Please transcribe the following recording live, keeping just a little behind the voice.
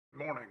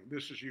morning.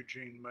 This is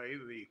Eugene May,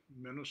 the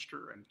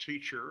minister and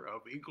teacher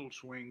of Eagle's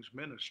Wings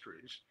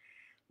Ministries,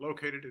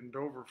 located in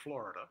Dover,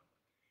 Florida,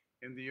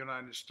 in the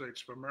United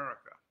States of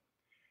America.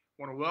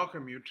 I want to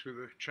welcome you to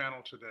the channel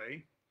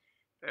today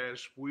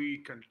as we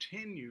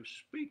continue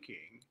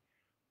speaking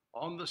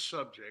on the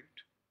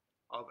subject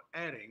of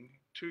adding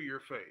to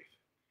your faith.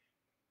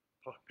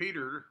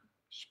 Peter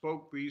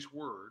spoke these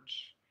words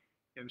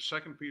in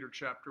 2 Peter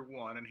chapter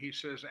 1, and he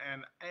says,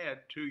 and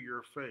add to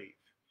your faith.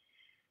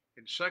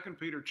 In 2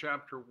 Peter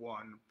chapter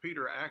 1,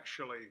 Peter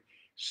actually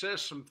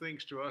says some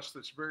things to us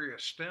that's very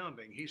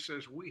astounding. He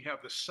says we have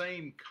the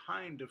same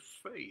kind of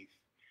faith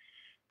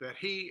that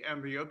he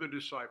and the other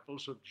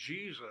disciples of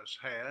Jesus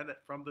had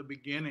from the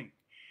beginning.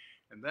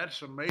 And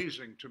that's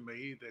amazing to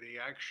me that he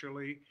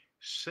actually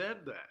said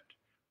that.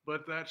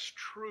 But that's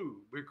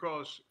true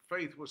because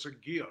faith was a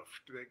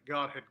gift that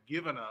God had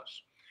given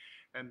us.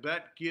 And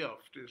that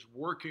gift is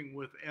working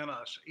within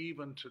us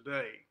even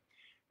today.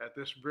 At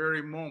this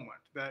very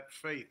moment, that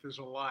faith is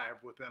alive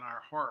within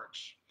our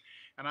hearts.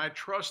 And I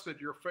trust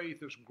that your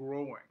faith is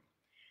growing.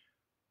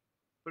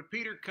 But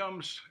Peter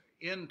comes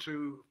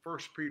into 1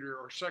 Peter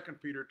or 2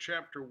 Peter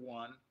chapter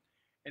 1,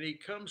 and he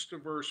comes to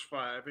verse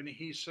 5, and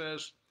he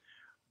says,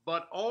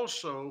 but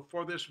also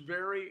for this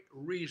very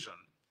reason,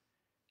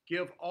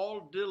 give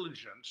all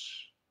diligence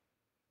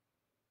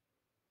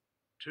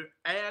to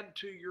add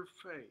to your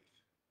faith.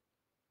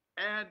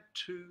 Add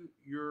to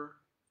your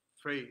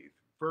faith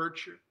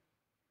virtue.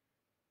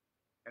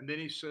 And then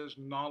he says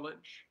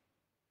knowledge.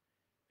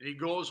 And he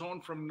goes on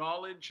from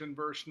knowledge in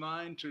verse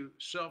 9 to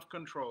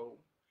self-control.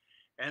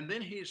 And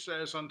then he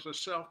says unto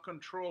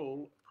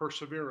self-control,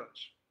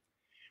 perseverance.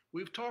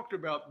 We've talked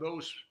about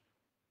those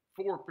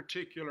four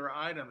particular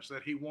items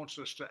that he wants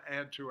us to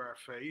add to our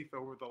faith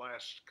over the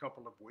last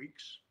couple of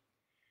weeks.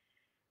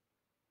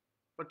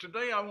 But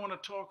today I want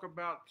to talk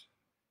about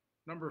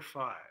number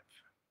 5.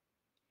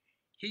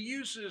 He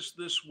uses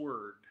this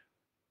word,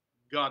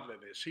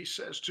 godliness. He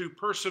says to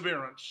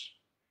perseverance,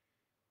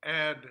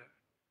 add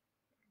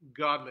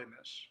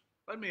godliness.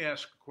 Let me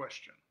ask a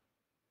question.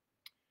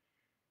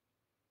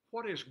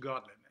 What is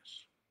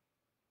godliness?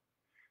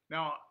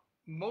 Now,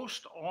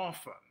 most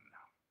often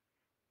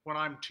when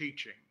I'm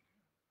teaching,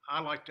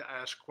 I like to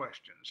ask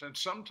questions, and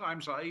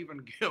sometimes I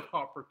even give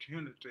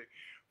opportunity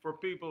for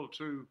people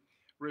to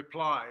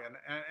reply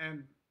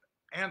and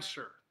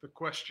answer the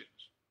questions.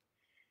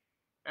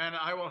 And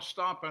I will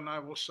stop and I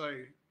will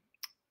say,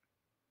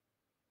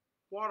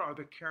 what are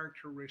the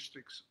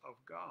characteristics of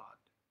God?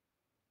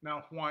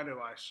 Now, why do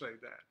I say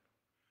that?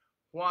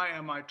 Why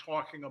am I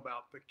talking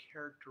about the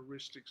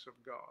characteristics of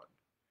God?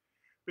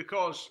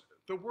 Because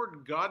the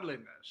word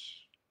godliness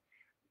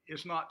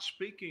is not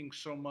speaking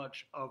so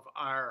much of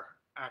our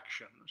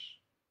actions,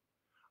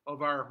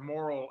 of our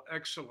moral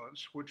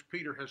excellence, which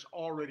Peter has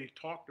already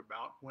talked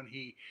about when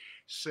he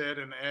said,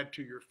 and add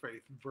to your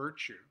faith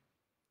virtue.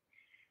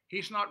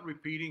 He's not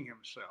repeating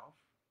himself.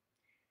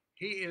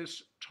 He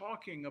is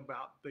talking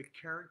about the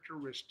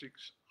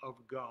characteristics of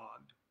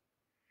God.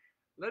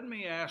 Let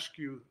me ask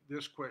you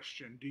this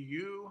question. Do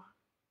you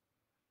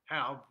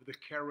have the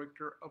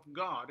character of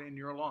God in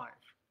your life?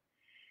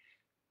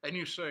 And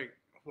you say,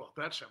 well,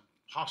 that's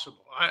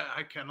impossible.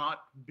 I cannot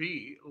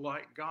be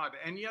like God.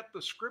 And yet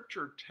the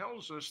scripture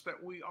tells us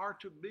that we are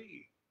to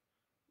be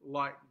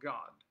like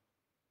God.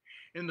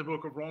 In the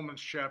book of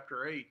Romans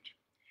chapter 8,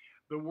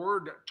 the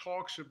word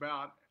talks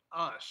about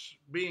us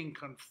being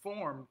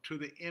conformed to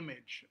the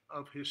image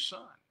of his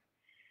Son.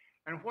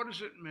 And what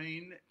does it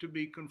mean to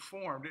be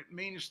conformed? It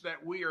means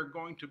that we are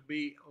going to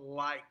be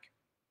like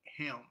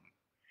him.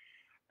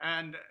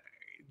 And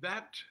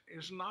that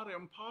is not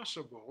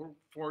impossible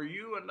for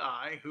you and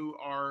I who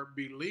are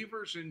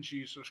believers in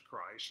Jesus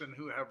Christ and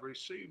who have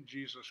received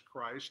Jesus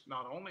Christ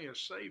not only as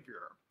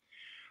Savior,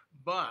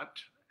 but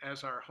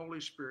as our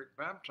Holy Spirit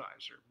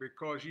baptizer.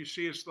 Because you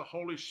see, it's the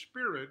Holy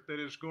Spirit that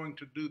is going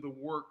to do the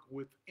work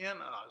within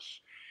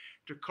us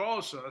to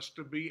cause us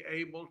to be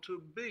able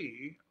to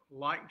be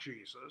like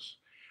Jesus,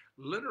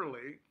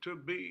 literally to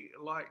be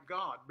like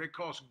God,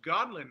 because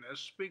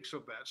godliness speaks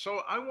of that.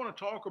 So I want to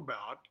talk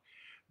about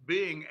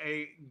being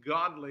a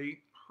godly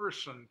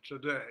person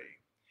today,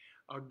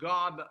 a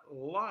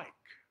God-like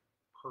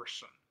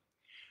person.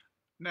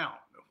 Now,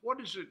 what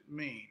does it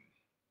mean?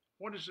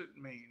 What does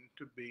it mean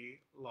to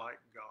be like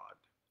God?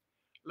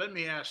 Let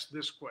me ask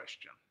this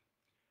question.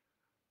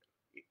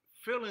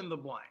 Fill in the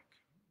blank.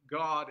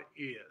 God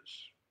is.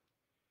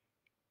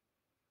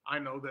 I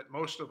know that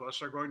most of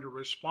us are going to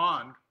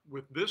respond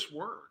with this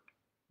word.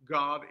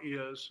 God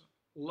is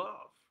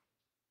love.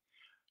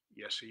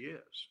 Yes, he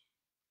is.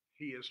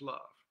 He is love.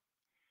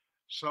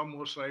 Some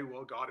will say,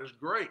 well, God is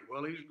great.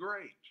 Well, he's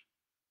great.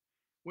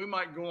 We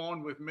might go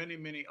on with many,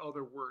 many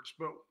other words,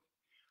 but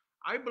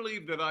I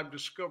believe that I've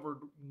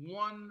discovered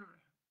one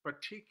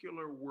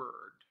particular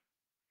word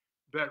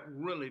that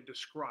really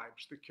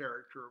describes the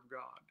character of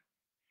God.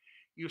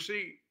 You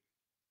see,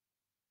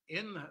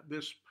 in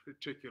this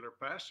particular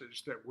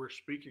passage that we're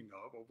speaking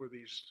of over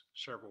these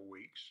several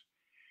weeks,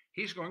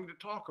 he's going to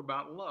talk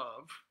about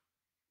love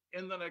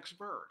in the next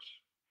verse.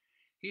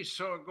 He's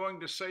so going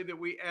to say that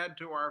we add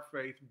to our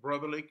faith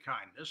brotherly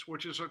kindness,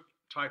 which is a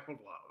type of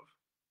love,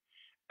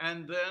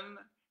 and then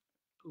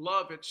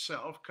love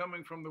itself,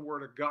 coming from the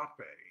word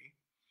agape,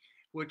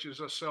 which is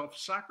a self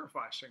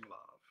sacrificing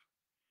love.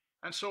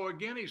 And so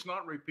again, he's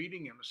not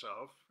repeating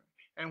himself.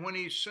 And when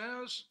he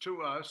says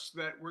to us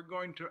that we're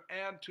going to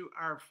add to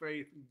our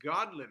faith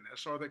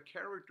godliness or the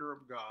character of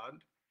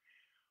God,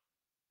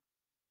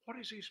 what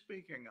is he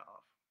speaking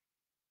of?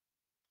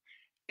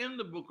 In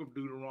the book of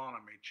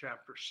Deuteronomy,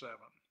 chapter 7,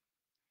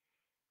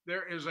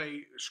 there is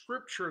a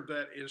scripture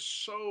that is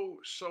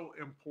so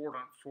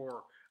important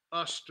for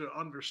us to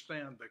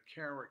understand the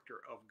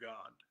character of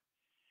God.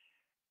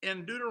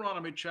 In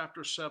Deuteronomy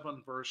chapter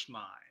 7, verse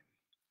 9,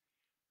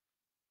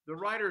 the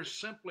writer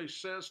simply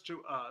says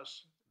to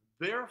us,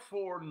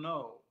 therefore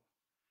know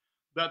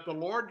that the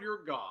Lord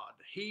your God,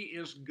 he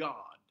is God,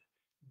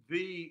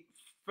 the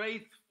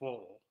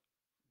faithful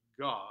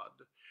God,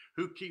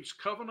 who keeps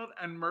covenant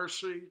and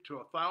mercy to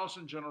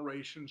 1,000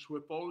 generations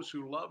with those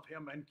who love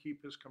him and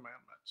keep his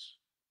commandments.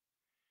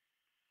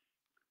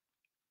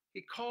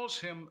 He calls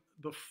him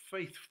the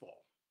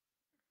faithful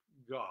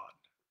God.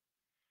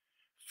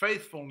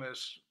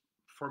 Faithfulness,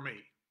 for me,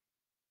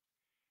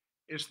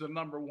 is the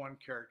number one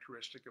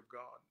characteristic of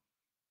God.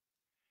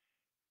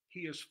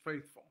 He is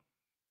faithful.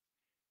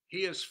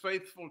 He is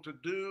faithful to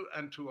do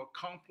and to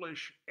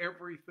accomplish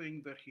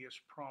everything that he has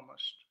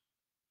promised.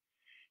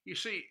 You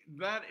see,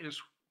 that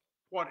is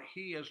what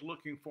he is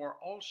looking for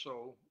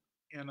also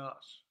in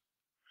us.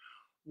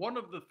 One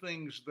of the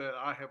things that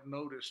I have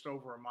noticed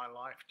over my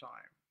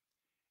lifetime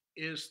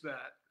is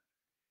that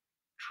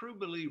true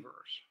believers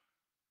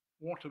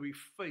want to be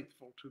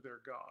faithful to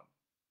their God.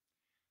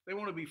 They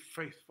want to be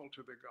faithful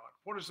to their God.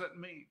 What does that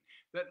mean?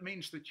 That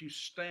means that you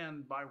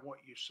stand by what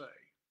you say.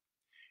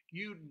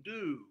 You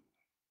do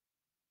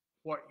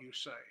what you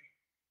say.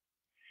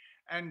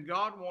 And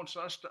God wants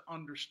us to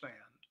understand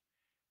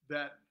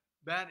that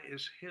that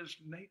is his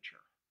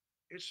nature.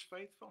 It's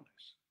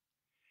faithfulness.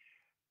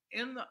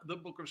 In the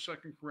book of 2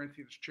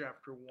 Corinthians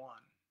chapter 1,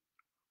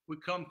 we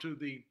come to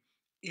the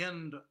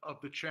end of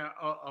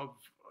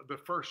the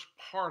first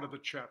part of the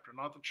chapter,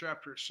 not the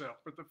chapter itself,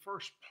 but the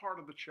first part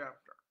of the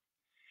chapter.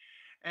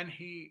 And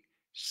he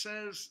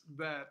says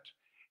that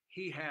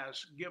he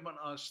has given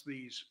us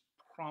these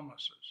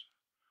promises,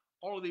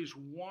 all of these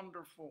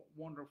wonderful,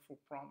 wonderful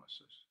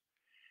promises.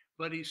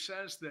 But he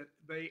says that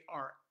they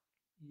are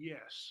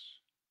yes,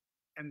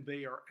 and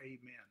they are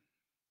amen.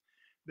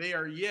 They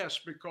are yes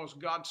because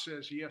God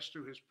says yes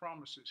to his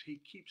promises.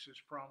 He keeps his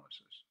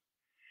promises.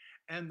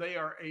 And they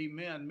are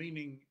amen,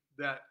 meaning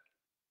that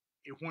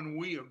when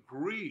we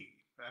agree,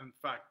 in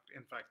fact,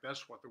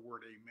 that's what the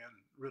word amen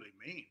really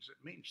means.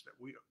 It means that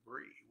we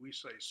agree. We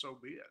say, so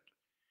be it.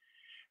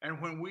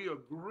 And when we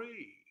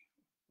agree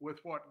with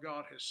what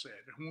God has said,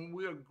 and when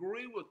we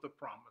agree with the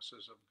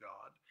promises of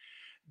God,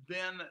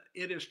 then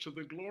it is to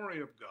the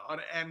glory of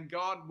God, and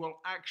God will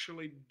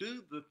actually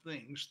do the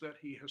things that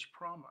he has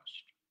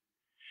promised.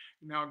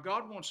 Now,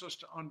 God wants us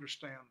to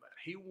understand that.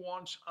 He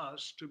wants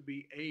us to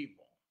be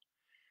able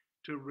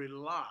to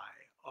rely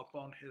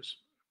upon his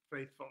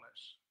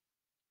faithfulness.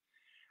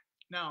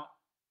 Now,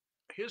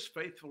 his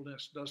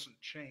faithfulness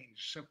doesn't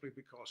change simply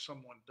because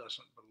someone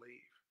doesn't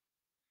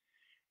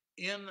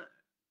believe. In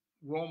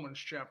Romans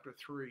chapter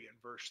 3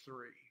 and verse 3,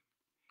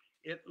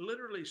 it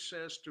literally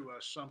says to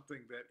us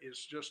something that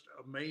is just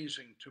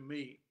amazing to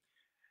me.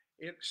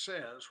 It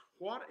says,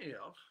 what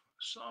if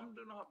some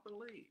do not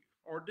believe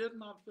or did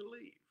not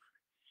believe?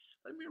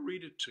 Let me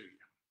read it to you.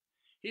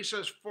 He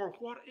says, for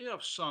what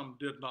if some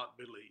did not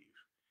believe?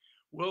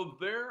 Will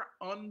their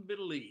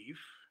unbelief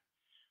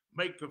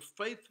make the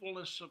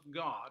faithfulness of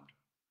God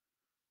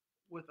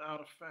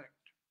without effect?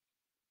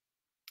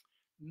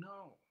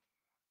 No,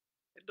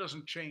 it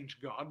doesn't change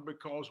God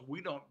because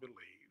we don't believe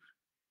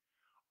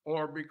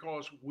or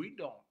because we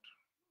don't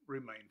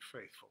remain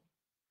faithful.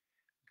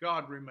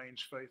 God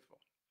remains faithful.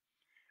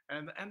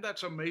 And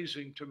that's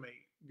amazing to me.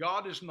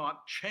 God is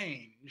not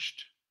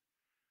changed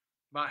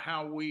by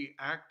how we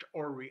act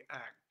or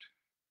react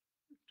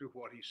to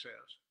what he says.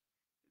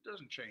 It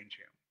doesn't change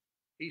him.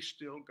 He's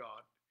still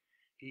God.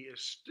 He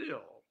is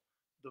still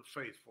the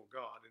faithful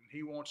God, and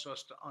he wants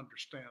us to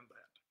understand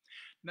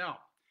that. Now,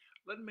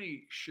 let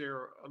me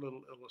share a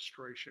little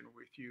illustration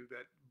with you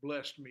that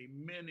blessed me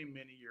many,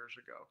 many years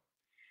ago.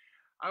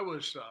 I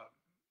was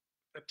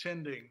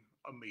attending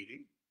a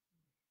meeting.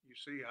 You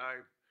see,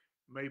 I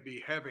may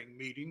be having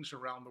meetings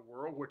around the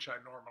world, which I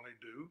normally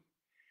do,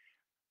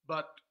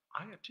 but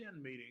I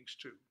attend meetings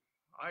too.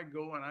 I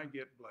go and I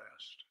get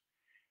blessed.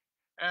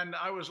 And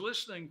I was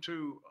listening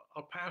to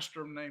a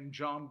pastor named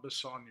John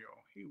Bisagno.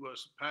 He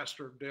was the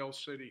pastor of Dale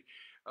City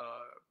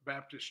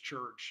Baptist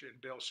Church in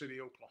Dale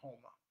City,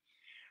 Oklahoma.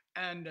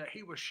 And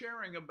he was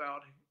sharing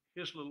about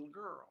his little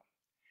girl.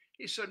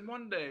 He said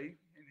one day,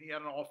 and he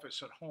had an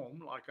office at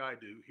home like I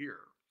do here.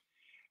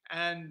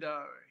 And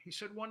he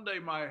said one day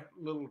my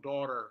little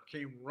daughter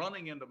came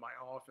running into my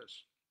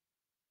office.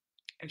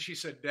 And she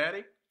said,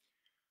 Daddy,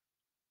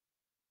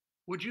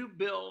 would you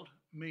build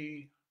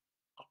me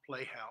a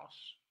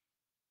playhouse?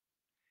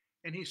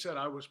 And he said,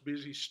 I was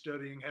busy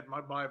studying, had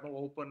my Bible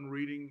open,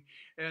 reading.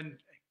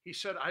 And he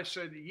said, I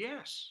said,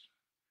 yes,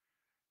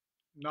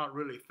 not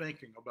really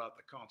thinking about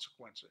the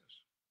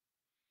consequences.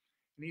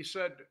 And he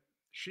said,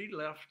 she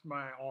left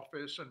my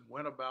office and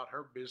went about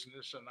her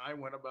business, and I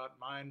went about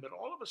mine. But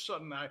all of a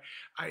sudden, I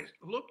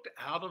looked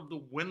out of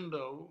the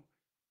window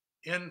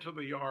into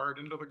the yard,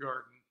 into the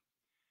garden,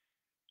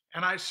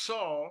 and I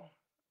saw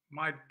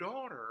my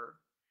daughter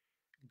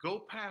go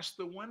past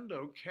the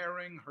window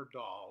carrying her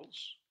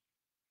dolls,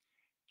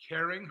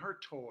 carrying her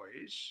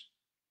toys.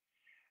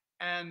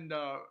 And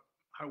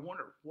I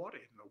wondered, what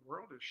in the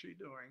world is she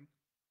doing?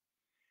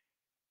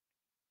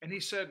 And he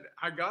said,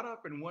 I got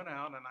up and went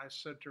out, and I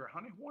said to her,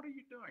 honey, what are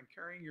you doing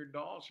carrying your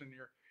dolls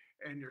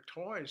and your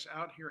toys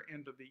out here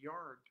into the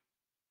yard?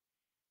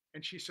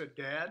 And she said,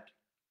 Dad,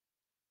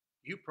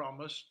 you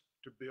promised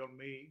to build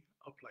me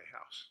a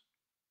playhouse.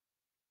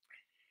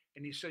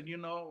 And he said,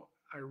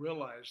 I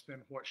realized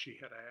then what she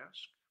had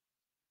asked.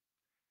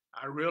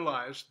 I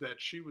realized that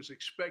she was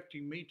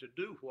expecting me to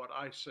do what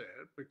I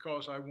said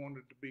because I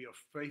wanted to be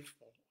a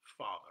faithful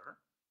father.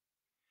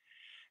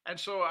 And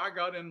so I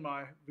got in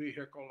my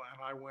vehicle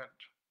and I went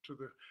to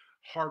the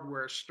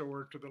hardware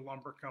store, to the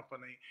lumber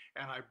company,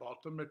 and I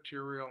bought the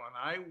material, and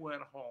I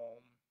went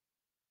home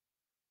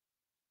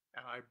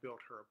and I built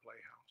her a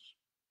playhouse.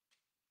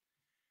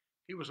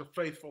 He was a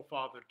faithful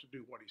father to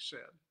do what he said.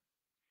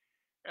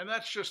 And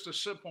that's just a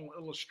simple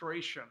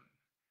illustration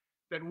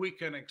that we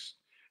can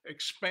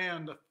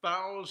expand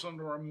 1,000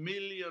 or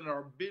 1,000,000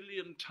 or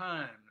 1,000,000,000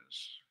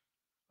 times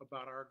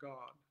about our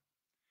God.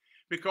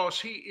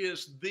 Because he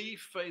is the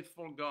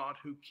faithful God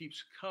who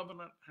keeps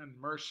covenant and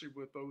mercy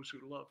with those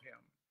who love him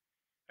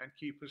and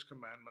keep his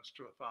commandments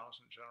to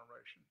 1,000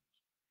 generations.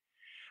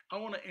 I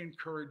want to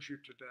encourage you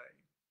today.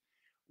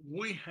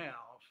 We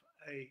have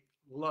a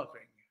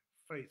loving,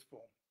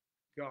 faithful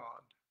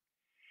God.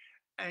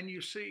 And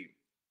you see,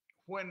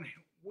 when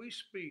we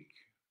speak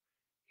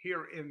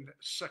here in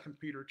 2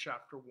 Peter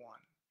chapter 1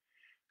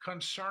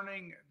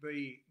 concerning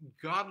the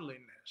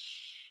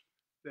godliness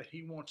that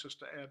he wants us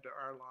to add to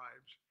our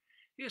lives,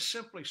 he is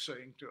simply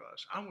saying to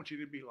us, I want you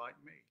to be like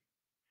me.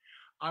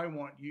 I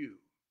want you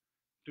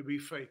to be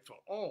faithful.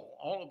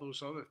 All of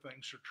those other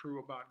things are true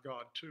about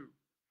God too.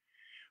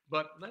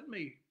 But let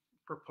me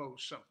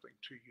propose something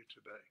to you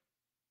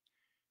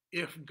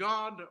today. If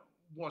God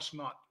was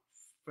not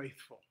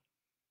faithful,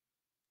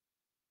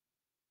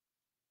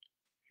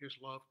 his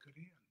love could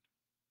end.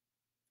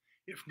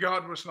 If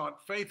God was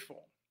not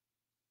faithful,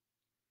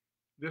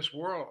 this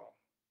world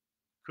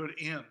could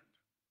end.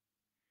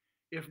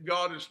 If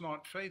God is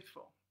not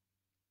faithful,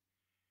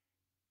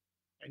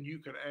 and you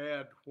could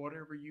add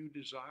whatever you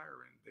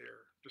desire in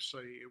there to say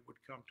it would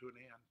come to an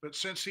end. But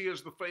since he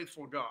is the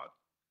faithful God,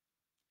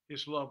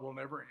 his love will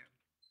never end.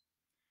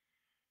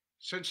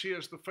 Since he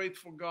is the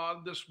faithful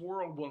God, this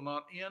world will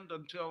not end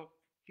until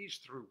he's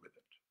through with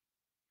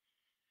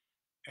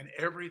it. And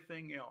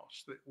everything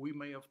else that we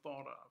may have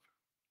thought of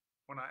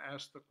when I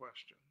asked the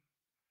question,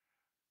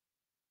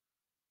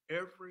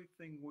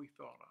 everything we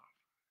thought of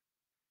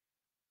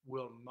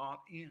will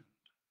not end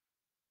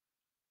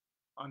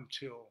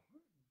until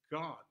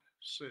God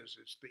says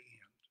it's the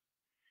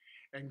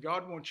end. And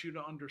God wants you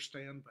to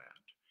understand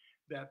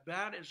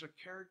that is a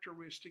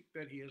characteristic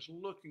that he is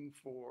looking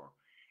for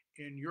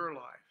in your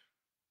life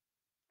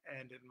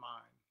and in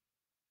mine.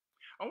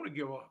 I want to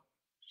give a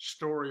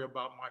story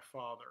about my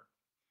father.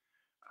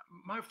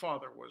 My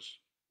father was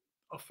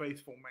a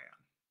faithful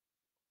man,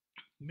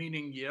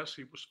 meaning, yes,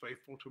 he was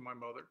faithful to my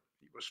mother.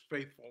 He was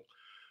faithful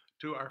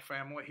to our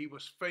family. He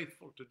was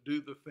faithful to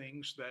do the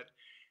things that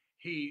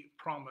he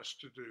promised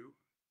to do.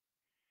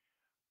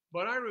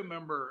 But I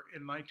remember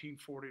in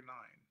 1949,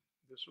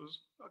 this was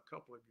a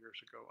couple of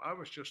years ago, I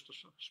was just a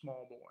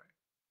small boy.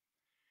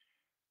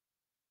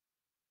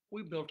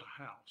 We built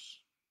a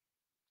house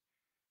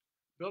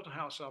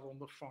out on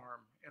the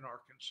farm in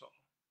Arkansas.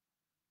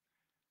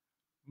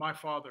 My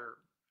father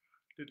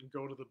didn't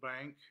go to the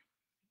bank.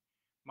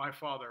 My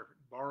father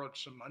borrowed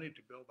some money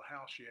to build the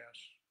house, yes.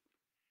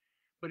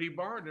 But he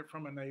borrowed it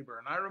from a neighbor.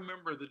 And I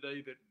remember the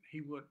day that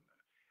he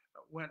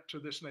went to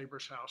this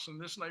neighbor's house, and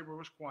this neighbor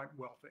was quite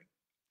wealthy.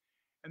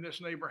 And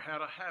this neighbor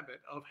had a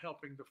habit of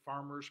helping the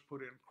farmers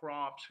put in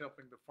crops,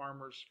 helping the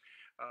farmers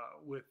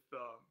with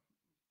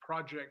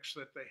projects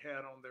that they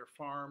had on their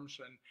farms.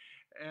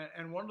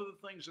 And one of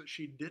the things that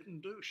she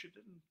didn't do, she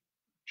didn't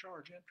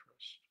charge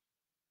interest.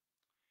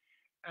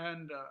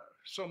 And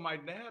so my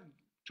dad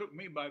took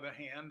me by the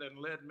hand and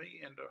led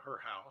me into her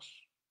house.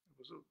 It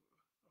was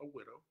a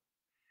widow.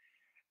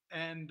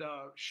 And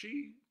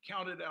she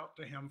counted out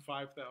to him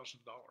 $5,000.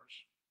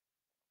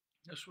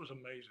 This was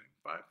amazing.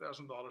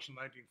 $5,000 in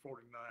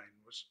 1949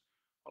 was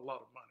a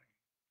lot of money.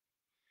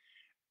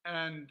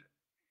 And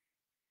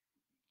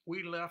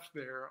we left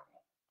there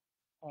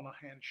on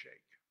a handshake.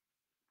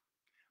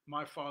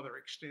 My father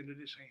extended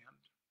his hand.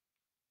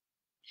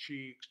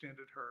 She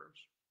extended hers.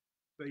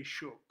 They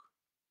shook.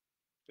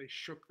 They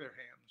shook their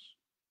hands.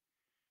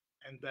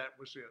 And that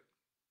was it.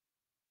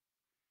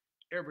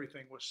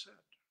 Everything was said.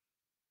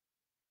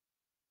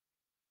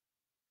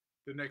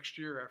 The next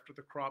year, after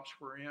the crops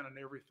were in and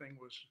everything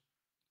was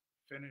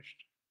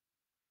finished,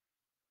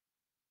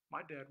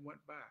 my dad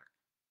went back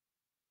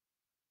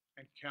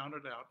and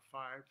counted out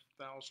 $5,000.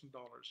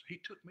 He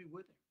took me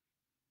with him.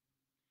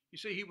 You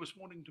see, he was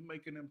wanting to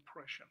make an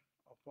impression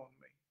upon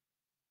me.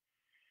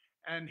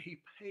 And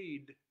he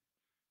paid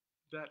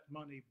that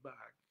money back.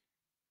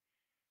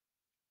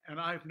 And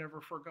I've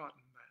never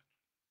forgotten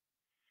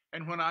that.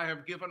 And when I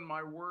have given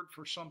my word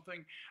for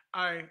something,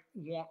 I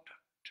want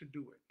to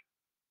do it.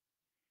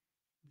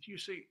 You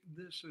see,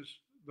 this is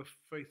the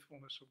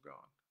faithfulness of God.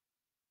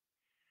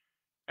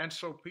 And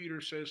so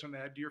Peter says, and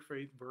add to your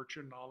faith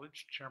virtue,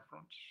 knowledge,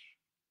 temperance,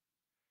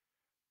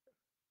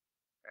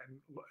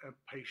 and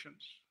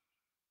patience,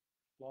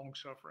 long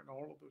suffering,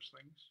 all of those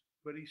things.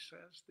 But he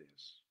says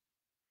this.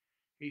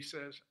 He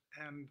says,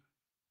 and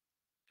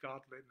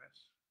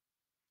godliness.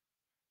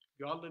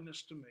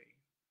 Godliness to me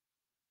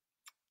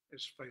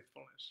is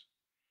faithfulness.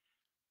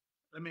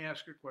 Let me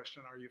ask you a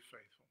question. Are you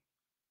faithful?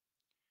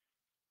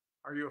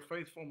 Are you a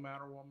faithful man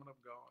or woman of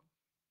God?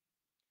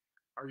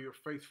 Are you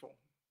a faithful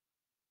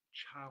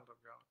child of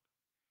God?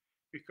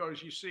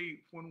 Because you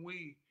see, when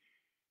we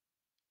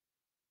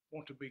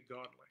want to be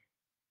godly,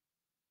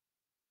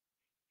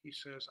 he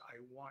says, I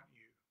want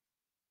you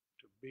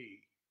to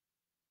be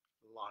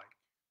like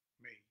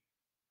me.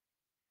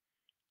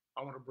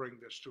 I want to bring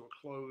this to a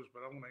close,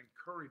 but I want to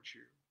encourage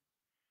you.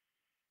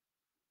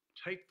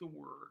 Take the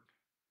word.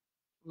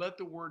 Let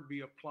the word be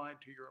applied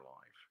to your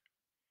life.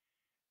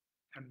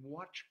 And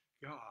watch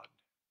God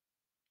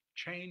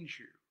change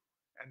you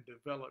and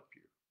develop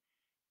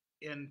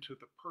you into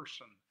the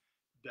person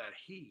that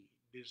he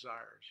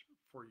desires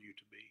for you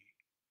to be.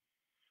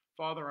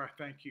 Father, I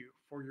thank you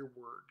for your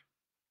word.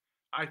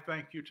 I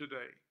thank you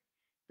today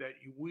that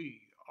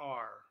we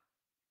are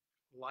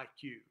like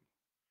you.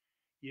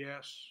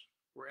 Yes,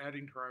 we're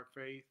adding to our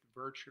faith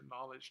virtue,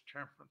 knowledge,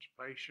 temperance,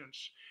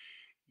 patience,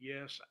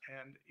 yes,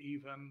 and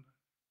even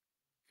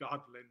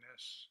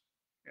godliness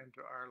into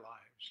our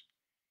lives.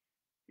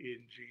 In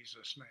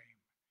Jesus' name.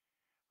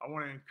 I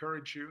want to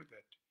encourage you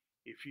that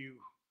if you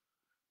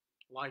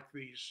like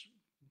these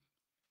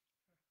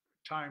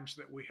times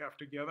that we have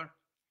together,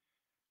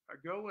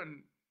 go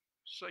and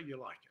say you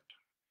like it.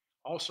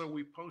 Also,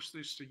 we post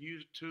this to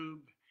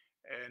YouTube,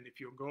 and if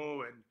you'll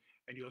go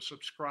and you'll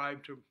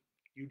subscribe to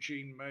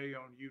Eugene May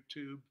on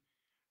YouTube,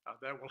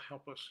 that will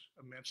help us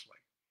immensely.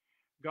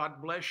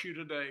 God bless you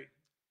today.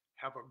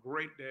 Have a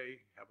great day.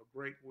 Have a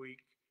great week.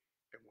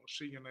 And we'll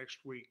see you next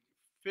week,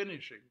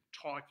 finishing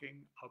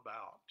talking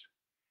about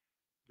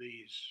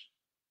these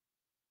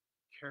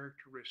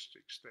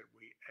characteristics that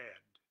we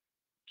add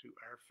to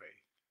our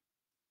faith.